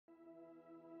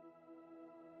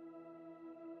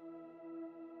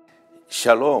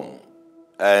Shalom.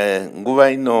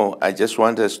 Nguva ino, I just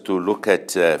want us to look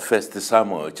at 1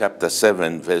 Samuel chapter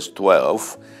 7, verse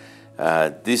 12.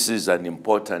 This is an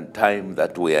important time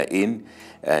that we are in.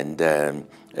 And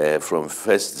from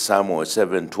 1 Samuel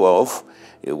 7:12,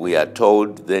 we are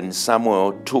told, then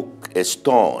Samuel took a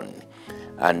stone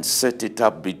and set it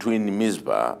up between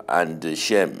Mizpah and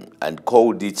Shem and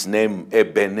called its name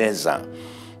Ebenezer,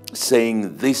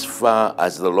 saying, this far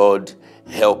as the Lord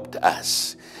helped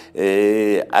us.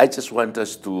 I just want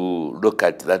us to look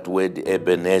at that word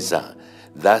Ebenezer.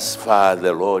 Thus far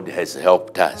the Lord has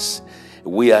helped us.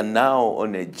 We are now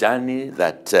on a journey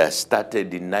that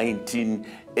started in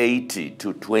 1980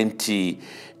 to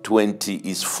 2020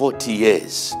 is 40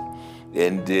 years.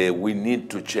 And we need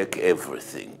to check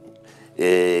everything.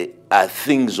 Are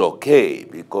things okay?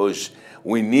 Because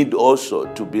we need also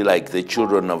to be like the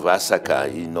children of Issachar,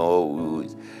 you know,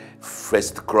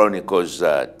 First Chronicles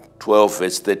 12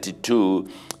 verse 32,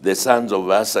 the sons of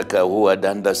Issachar who had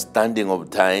understanding of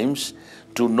times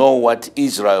to know what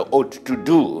Israel ought to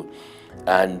do.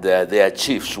 And their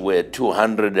chiefs were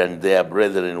 200 and their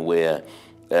brethren were,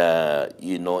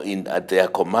 at their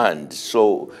command.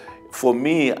 So for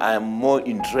me, I'm more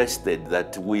interested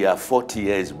that we are 40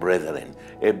 years brethren.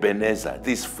 Ebenezer,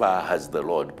 this far has the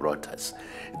Lord brought us.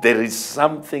 There is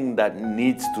something that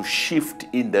needs to shift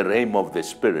in the realm of the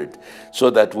Spirit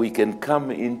so that we can come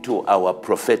into our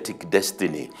prophetic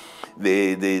destiny.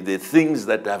 The things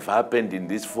that have happened in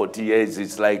these 40 years,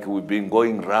 it's like we've been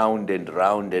going round and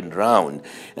round and round.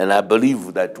 And I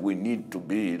believe that we need to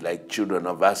be like children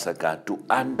of Issachar to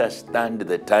understand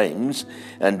the times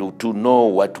and to know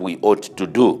what we ought to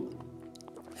do.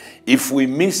 If we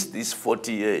miss these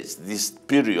 40 years, this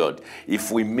period,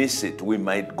 if we miss it, we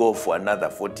might go for another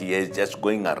 40 years just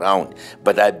going around.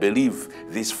 But I believe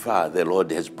this far the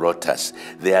Lord has brought us.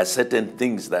 There are certain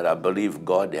things that I believe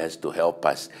God has to help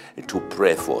us to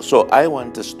pray for. So I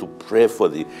want us to pray for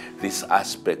this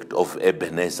aspect of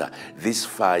Ebenezer. This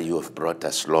far you have brought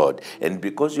us, Lord. And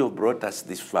because you have brought us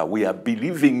this far, we are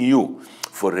believing you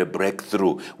for a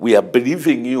breakthrough. We are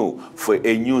believing you for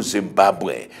a new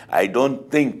Zimbabwe. I don't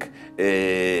think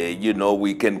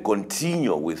we can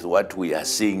continue with what we are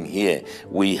seeing here.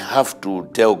 We have to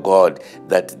tell God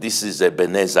that this is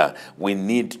Ebenezer. We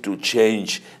need to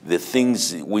change the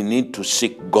things. We need to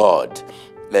seek God.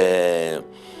 We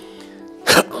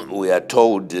are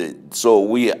told, so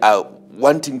we are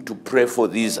wanting to pray for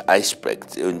these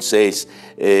aspects, and says,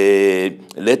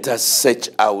 let us search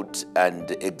out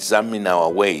and examine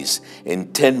our ways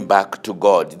and turn back to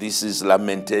God. This is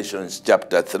Lamentations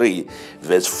chapter 3,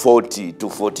 verse 40 to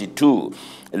 42.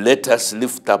 Let us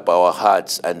lift up our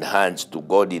hearts and hands to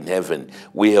God in heaven.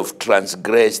 We have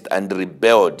transgressed and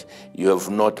rebelled. You have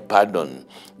not pardoned.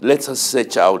 Let us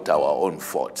search out our own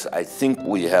faults. I think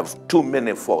we have too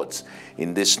many faults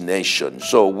in this nation.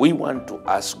 So we want to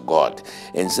ask God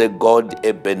and say, God,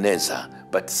 Ebenezer,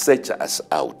 but search us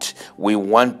out. We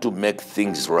want to make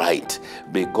things right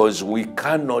because we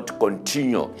cannot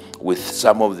continue with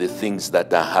some of the things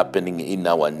that are happening in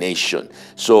our nation.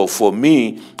 So for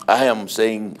me, I am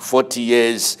saying 40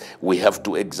 years, we have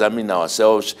to examine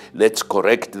ourselves. Let's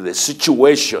correct the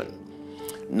situation.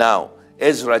 Now,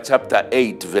 Ezra chapter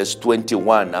 8, verse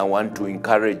 21, I want to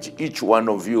encourage each one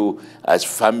of you as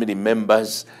family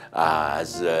members,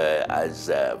 as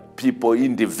people,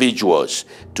 individuals,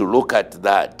 to look at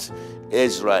that.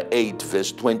 Ezra 8,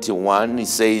 verse 21, it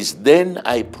says, then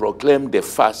I proclaimed a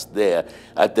fast there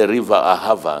at the river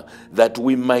Ahava, that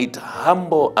we might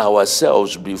humble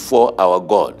ourselves before our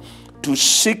God, to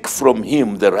seek from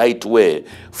him the right way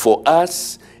for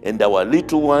us and our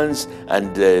little ones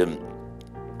and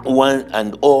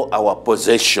all our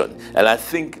possession. And I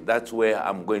think that's where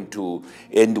I'm going to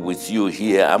end with you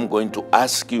here. I'm going to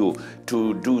ask you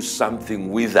to do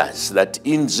something with us, that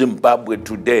in Zimbabwe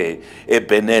today,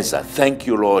 Ebenezer, thank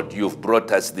you, Lord, you've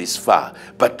brought us this far.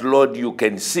 But Lord, you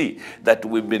can see that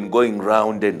we've been going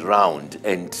round and round.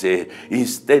 And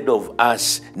instead of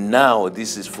us now,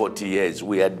 this is 40 years,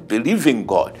 we are believing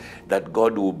God that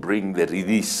God will bring the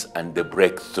release and the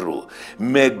breakthrough.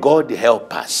 May God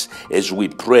help us as we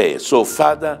pray. So,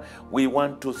 Father, we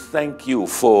want to thank you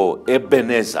for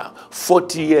Ebenezer.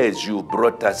 40 years you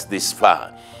brought us this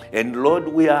far. And Lord,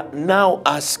 we are now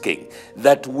asking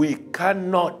that we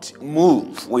cannot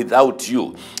move without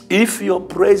you. If your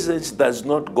presence does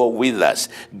not go with us,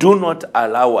 do not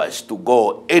allow us to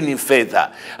go any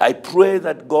further. I pray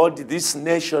that, God, this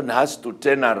nation has to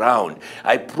turn around.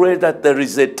 I pray that there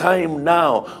is a time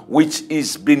now which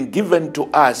is been given to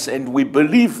us, and we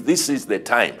believe this is the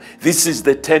time. This is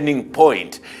the turning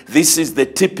point. This is the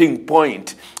tipping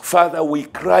point. Father, we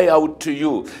cry out to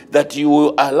you that you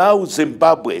will allow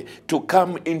Zimbabwe to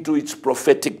come into its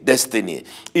prophetic destiny.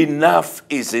 Enough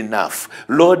is enough.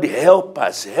 Lord, help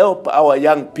us. Help our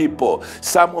young people.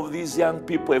 Some of these young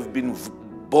people have been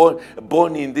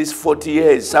born in these 40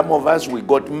 years. Some of us, we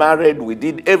got married, we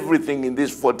did everything in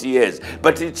these 40 years.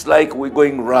 But it's like we're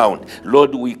going round.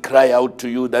 Lord, we cry out to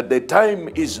you that the time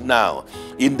is now.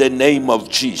 In the name of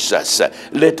Jesus,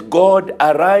 let God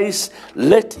arise.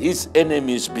 Let his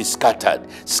enemies be scattered.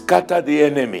 Scatter the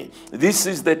enemy. This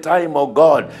is the time, oh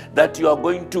God, that you are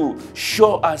going to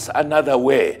show us another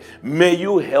way. May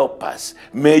you help us.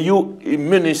 May you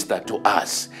minister to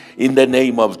us in the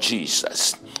name of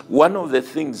Jesus. One of the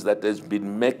things that has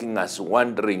been making us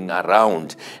wandering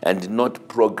around and not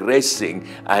progressing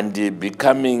and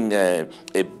becoming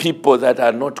people that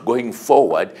are not going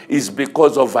forward is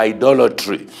because of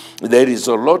idolatry. There is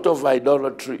a lot of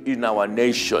idolatry in our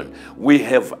nation. We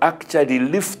have actually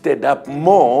lifted up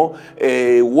more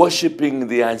worshiping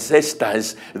the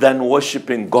ancestors than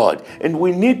worshiping God. And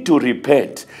we need to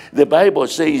repent. The Bible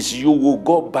says you will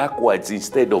go backwards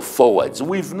instead of forwards.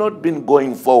 We've not been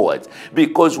going forwards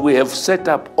because we have set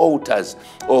up altars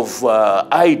of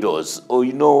idols, or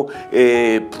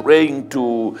praying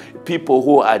to people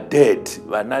who are dead,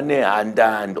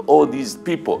 and all these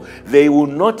people. They will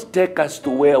not take us to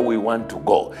where we want to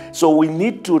go. So we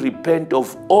need to repent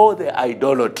of all the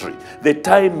idolatry. The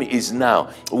time is now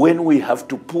when we have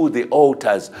to pull the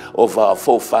altars of our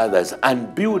forefathers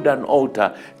and build an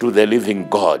altar to the living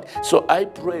God. So I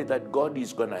pray that God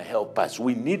is going to help us.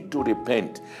 We need to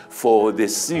repent for the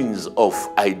sins of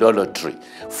idolatry.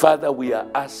 Father, we are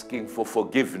asking for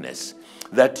forgiveness,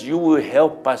 that you will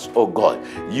help us, oh God.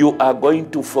 You are going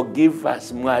to forgive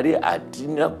us. We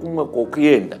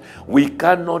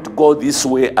cannot go this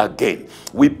way again.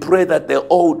 We pray that the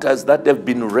altars that have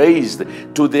been raised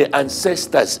to the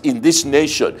ancestors in this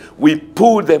nation, we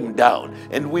pull them down,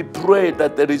 and we pray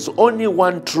that there is only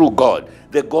one true God,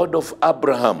 the God of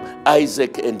Abraham,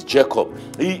 Isaac, and Jacob.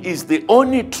 He is the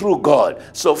only true God.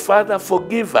 So, Father,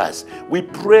 forgive us. We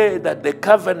pray that the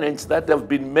covenants that have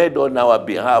been made on our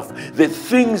behalf, the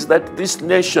things that this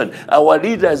nation, our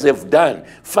leaders have done,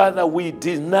 Father, we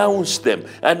denounce them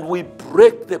and we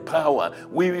break the power.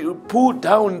 We pull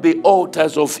down the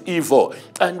altars of evil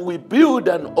and we build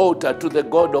an altar to the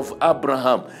God of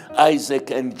Abraham, Isaac,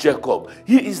 and Jacob.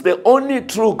 He is the only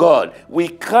true God. We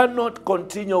cannot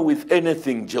continue with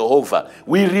anything, Jehovah.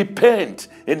 We repent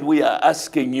and we are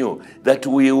asking you that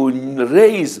we will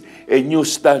raise a new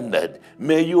standard.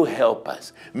 May you help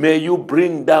us. May you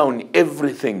bring down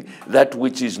everything that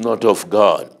which is not of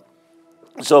God.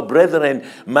 So, brethren,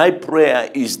 my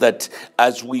prayer is that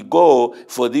as we go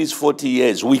for these 40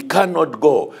 years, we cannot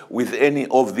go with any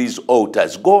of these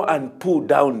altars. Go and pull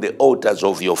down the altars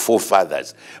of your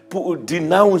forefathers.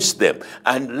 Denounce them,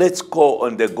 and let's call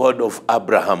on the God of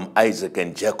Abraham, Isaac,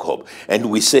 and Jacob. And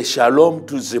we say shalom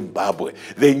to Zimbabwe.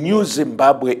 The new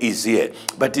Zimbabwe is here,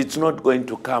 but it's not going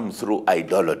to come through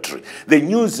idolatry. The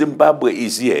new Zimbabwe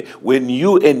is here when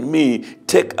you and me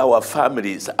take our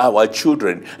families, our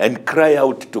children, and cry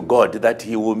out to God that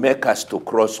he will make us to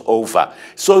cross over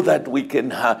so that we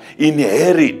can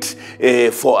inherit,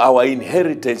 for our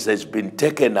inheritance has been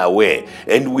taken away.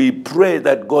 And we pray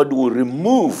that God will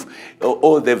remove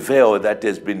all the veil that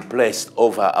has been placed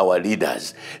over our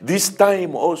leaders. This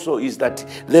time also is that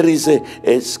there is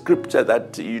a scripture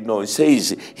that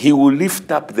says he will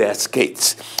lift up their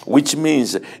skates, which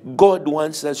means God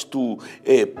wants us to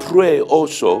pray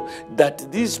also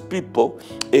that these people,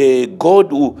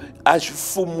 God will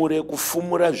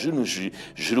kufumura zvinhu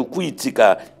zviri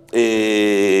kuitika,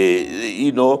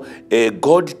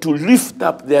 God to lift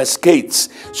up their skates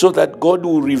so that God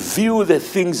will reveal the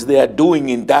things they are doing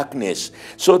in darkness,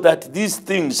 so that these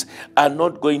things are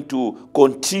not going to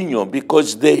continue,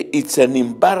 because it's an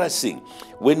embarrassing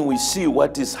when we see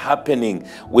what is happening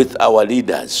with our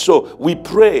leaders. So we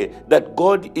pray that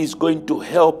God is going to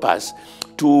help us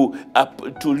to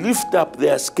lift up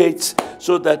their skates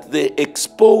so that they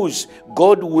expose,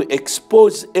 God will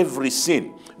expose every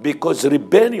sin. because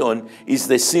rebellion is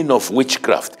the sin of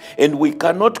witchcraft, and we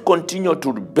cannot continue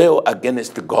to rebel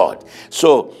against God.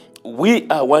 So we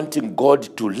are wanting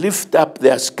God to lift up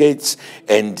their skates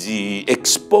and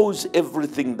expose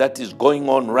everything that is going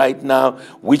on right now,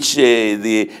 which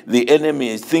the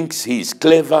enemy thinks he is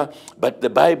clever. But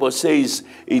the Bible says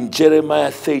in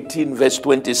Jeremiah 13, verse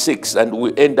 26, and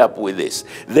we end up with this: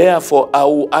 therefore I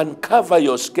will uncover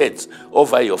your skates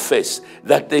over your face,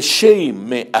 that the shame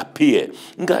may appear.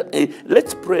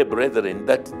 Let's pray, brethren,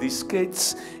 that the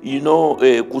skates,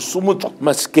 kusumudzwa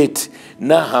maskate.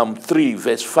 Nahum 3,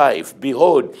 verse 5,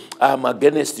 behold, I am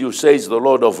against you, says the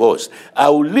Lord of hosts. I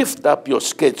will lift up your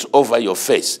skates over your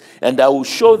face, and I will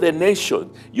show the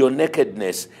nation your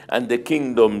nakedness and the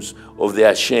kingdoms of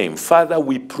their shame. Father,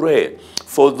 we pray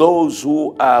for those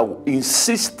who are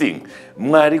insisting,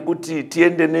 Mwari, kuti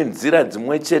tiende nenzira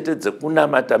dzimwe chete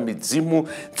dzekunamata midzimu,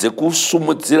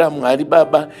 dzekusumudzira Mwari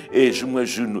Baba zvimwe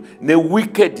zvinhu ne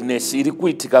wickedness iri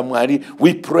kuitika Mwari.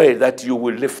 We pray that you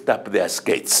will lift up their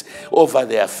skates over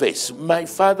their face. My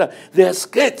Father, their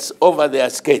skates over their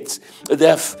skates,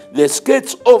 their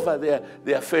skates over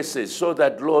their faces, so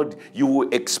that, Lord, you will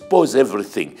expose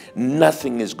everything.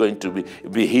 Nothing is going to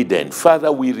be hidden.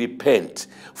 Father, we repent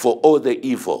for all the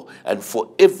evil and for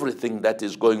everything that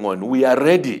is going on. We are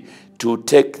ready to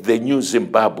take the new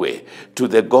Zimbabwe to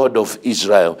the God of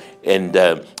Israel.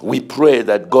 And we pray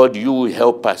that, God, you will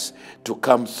help us to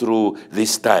come through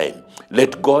this time.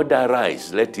 Let God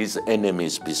arise. Let his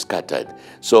enemies be scattered.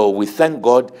 So we thank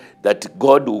God that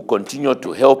God will continue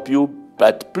to help you.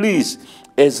 But please,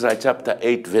 Ezra chapter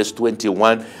 8, verse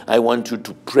 21, I want you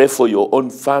to pray for your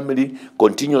own family.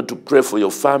 Continue to pray for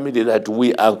your family, that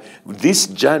this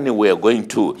journey we are going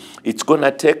to, it's going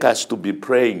to take us to be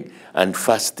praying and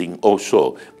fasting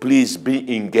also. Please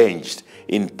be engaged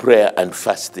in prayer and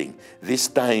fasting. This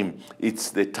time,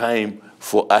 it's the time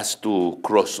for us to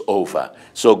cross over.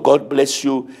 So God bless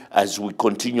you as we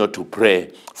continue to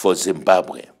pray for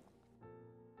Zimbabwe.